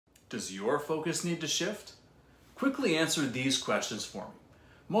Does your focus need to shift? Quickly answer these questions for me.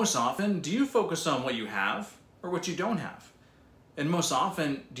 Most often, do you focus on what you have or what you don't have? And most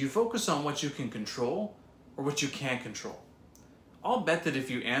often, do you focus on what you can control or what you can't control? I'll bet that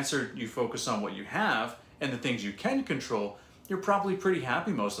if you answered you focus on what you have and the things you can control, you're probably pretty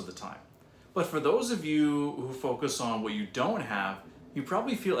happy most of the time. But for those of you who focus on what you don't have, you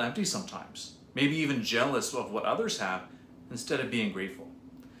probably feel empty sometimes, maybe even jealous of what others have instead of being grateful.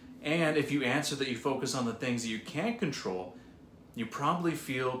 And if you answer that you focus on the things that you can't control, you probably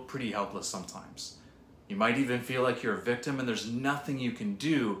feel pretty helpless sometimes. You might even feel like you're a victim and there's nothing you can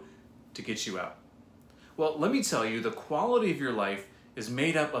do to get you out. Well, let me tell you, the quality of your life is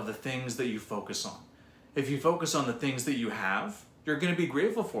made up of the things that you focus on. If you focus on the things that you have, you're going to be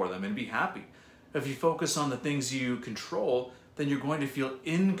grateful for them and be happy. If you focus on the things you control, then you're going to feel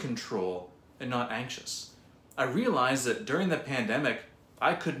in control and not anxious. I realized that during the pandemic,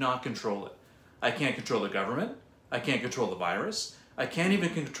 I could not control it. I can't control the government. I can't control the virus. I can't even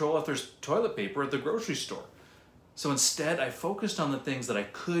control if there's toilet paper at the grocery store. So instead, I focused on the things that I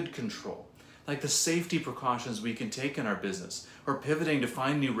could control, like the safety precautions we can take in our business, or pivoting to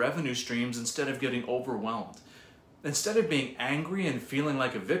find new revenue streams instead of getting overwhelmed. Instead of being angry and feeling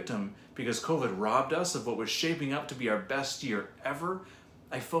like a victim because COVID robbed us of what was shaping up to be our best year ever,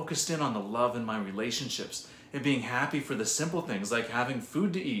 I focused in on the love in my relationships and being happy for the simple things like having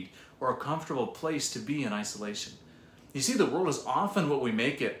food to eat or a comfortable place to be in isolation. You see, the world is often what we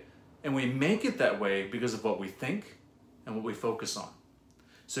make it, and we make it that way because of what we think and what we focus on.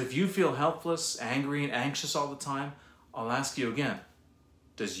 So if you feel helpless, angry, and anxious all the time, I'll ask you again,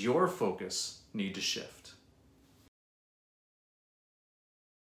 does your focus need to shift?